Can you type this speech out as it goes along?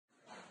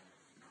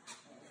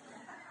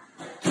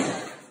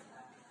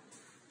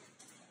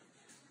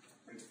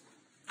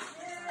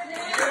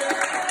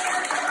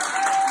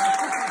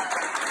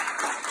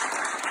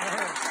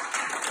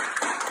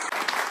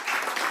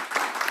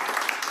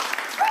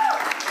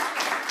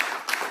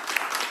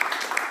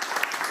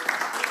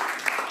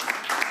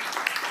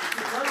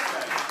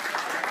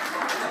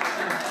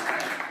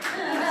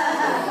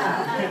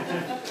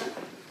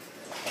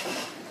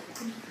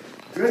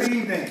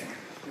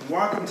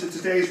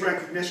today's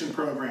recognition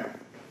program.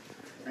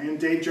 I am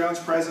Dave Jones,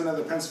 President of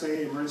the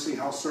Pennsylvania Emergency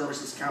Health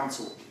Services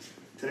Council.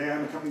 Today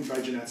I'm accompanied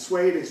by Jeanette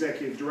Swade,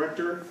 Executive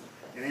Director,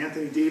 and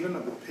Anthony Deven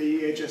of the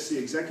PEHSC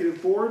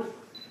Executive Board.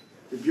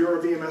 The Bureau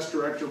of EMS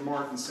Director,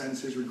 Martin,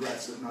 sends his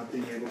regrets at not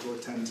being able to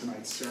attend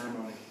tonight's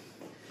ceremony.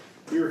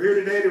 We are here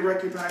today to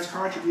recognize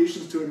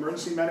contributions to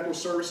emergency medical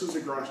services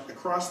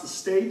across the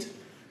state,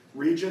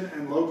 region,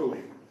 and locally.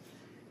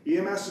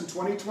 EMS in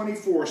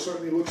 2024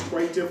 certainly looks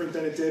quite different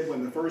than it did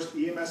when the first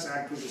EMS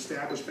Act was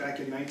established back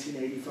in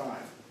 1985.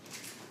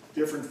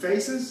 Different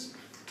faces,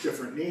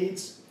 different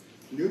needs,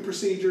 new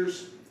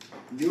procedures,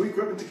 new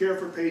equipment to care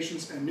for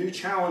patients, and new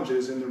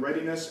challenges in the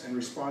readiness and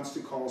response to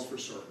calls for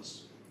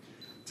service.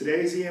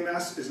 Today's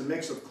EMS is a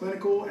mix of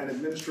clinical and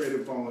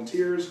administrative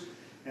volunteers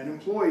and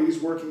employees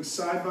working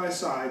side by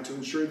side to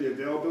ensure the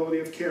availability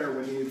of care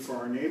when needed for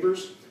our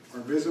neighbors,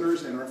 our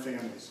visitors, and our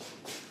families.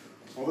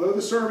 Although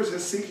the service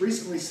has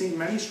recently seen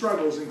many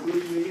struggles,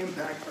 including the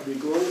impact of a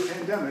global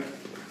pandemic,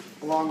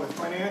 along with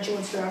financial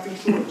and staffing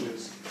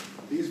shortages,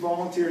 these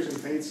volunteers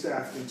and paid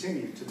staff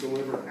continue to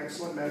deliver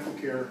excellent medical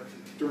care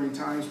during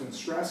times when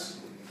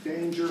stress,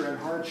 danger, and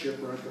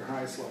hardship are at their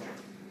highest level.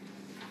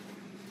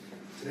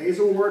 Today's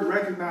award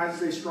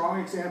recognizes a strong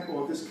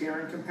example of this care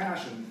and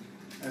compassion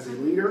as a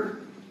leader,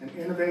 an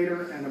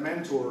innovator, and a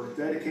mentor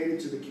dedicated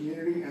to the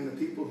community and the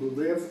people who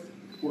live,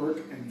 work,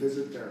 and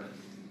visit there.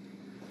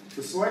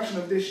 The selection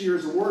of this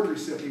year's award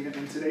recipient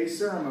in today's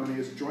ceremony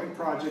is a joint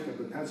project of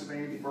the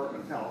Pennsylvania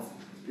Department of Health,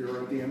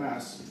 Bureau of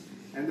EMS,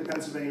 and the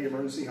Pennsylvania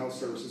Emergency Health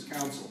Services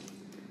Council.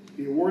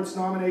 The awards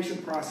nomination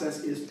process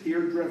is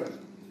peer-driven.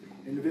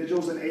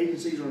 Individuals and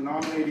agencies are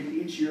nominated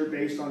each year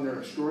based on their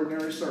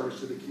extraordinary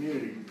service to the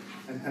community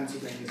and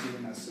Pennsylvania's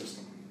EMS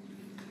system.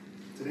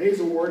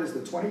 Today's award is the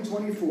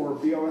 2024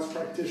 BLS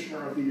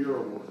Practitioner of the Year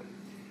Award.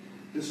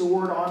 This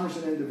award honors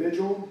an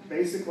individual,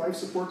 basic life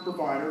support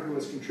provider who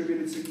has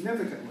contributed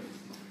significantly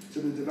to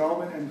the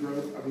development and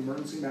growth of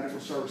emergency medical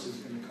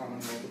services in the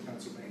Commonwealth of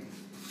Pennsylvania.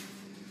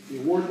 The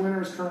award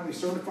winner is currently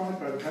certified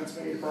by the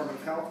Pennsylvania Department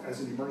of Health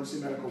as an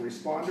emergency medical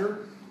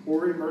responder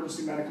or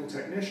emergency medical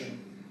technician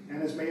and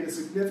has made a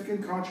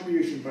significant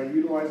contribution by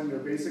utilizing their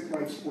basic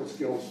life support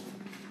skills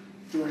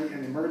during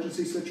an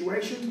emergency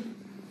situation,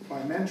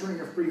 by mentoring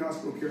of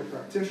pre-hospital care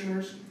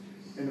practitioners,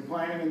 in the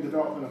planning and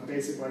development of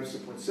basic life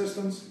support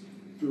systems,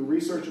 through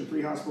research in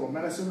pre-hospital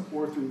medicine,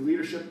 or through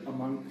leadership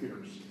among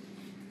peers.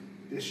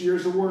 This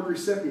year's award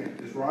recipient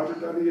is Roger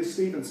W.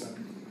 Stevenson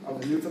of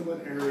the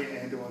Newfoundland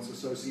Area Ambulance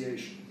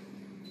Association.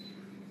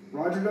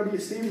 Roger W.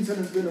 Stevenson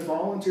has been a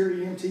volunteer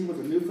EMT with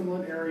the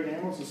Newfoundland Area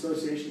Ambulance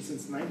Association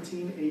since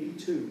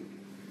 1982.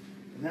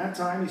 In that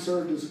time, he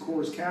served as a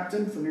Corps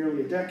captain for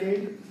nearly a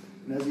decade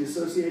and as the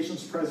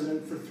association's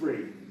president for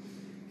 3.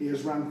 He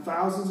has run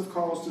thousands of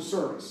calls to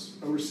service,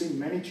 overseen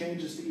many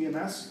changes to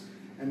EMS,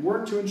 and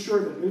worked to ensure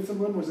that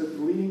Newfoundland was at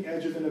the leading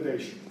edge of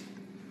innovation.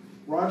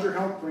 Roger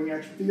helped bring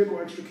vehicle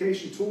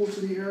extrication tools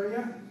to the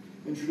area,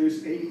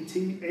 introduced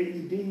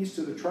AEDs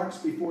to the trucks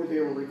before they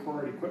were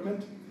required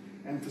equipment,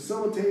 and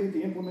facilitated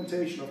the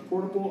implementation of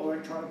portable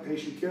electronic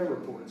patient care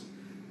reports,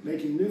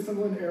 making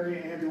Newfoundland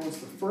Area Ambulance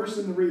the first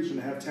in the region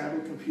to have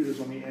tablet computers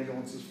on the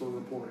ambulances for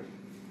reporting.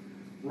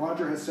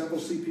 Roger has several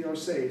CPR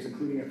saves,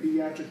 including a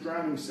pediatric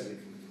drowning save,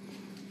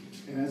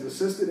 and has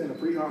assisted in a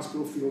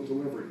pre-hospital field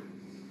delivery.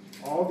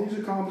 All of these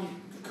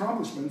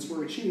accomplishments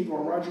were achieved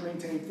while Roger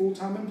maintained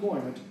full-time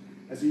employment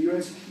as a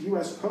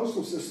U.S.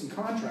 Postal System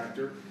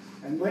contractor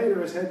and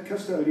later as head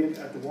custodian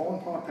at the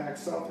Wallenpaupack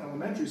South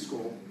Elementary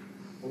School,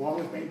 along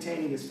with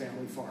maintaining his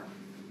family farm.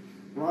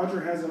 Roger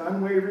has an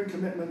unwavering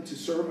commitment to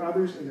serve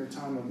others in their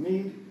time of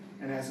need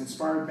and has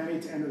inspired many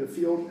to enter the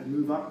field and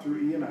move up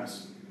through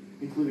EMS,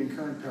 including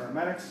current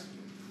paramedics,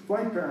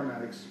 flight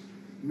paramedics,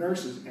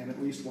 nurses, and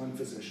at least one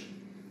physician.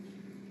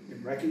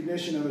 In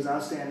recognition of his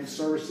outstanding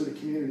service to the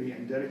community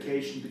and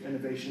dedication to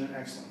innovation and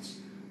excellence,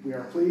 we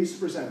are pleased to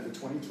present the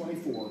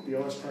 2024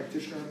 BLS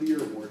Practitioner of the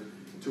Year Award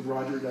to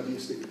Roger W.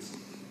 Stevenson.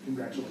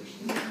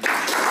 Congratulations.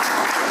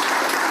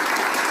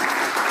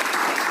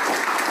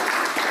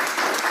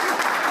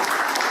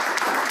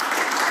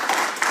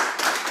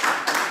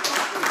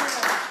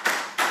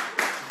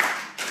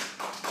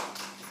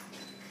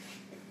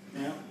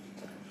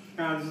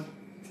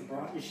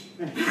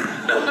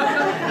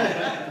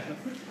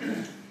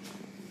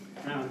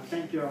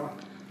 Thank you all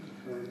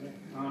for the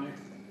honor.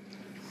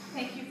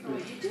 Thank you for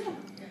what you do.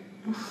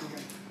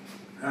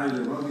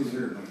 As long as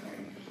you're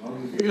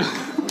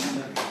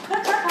here.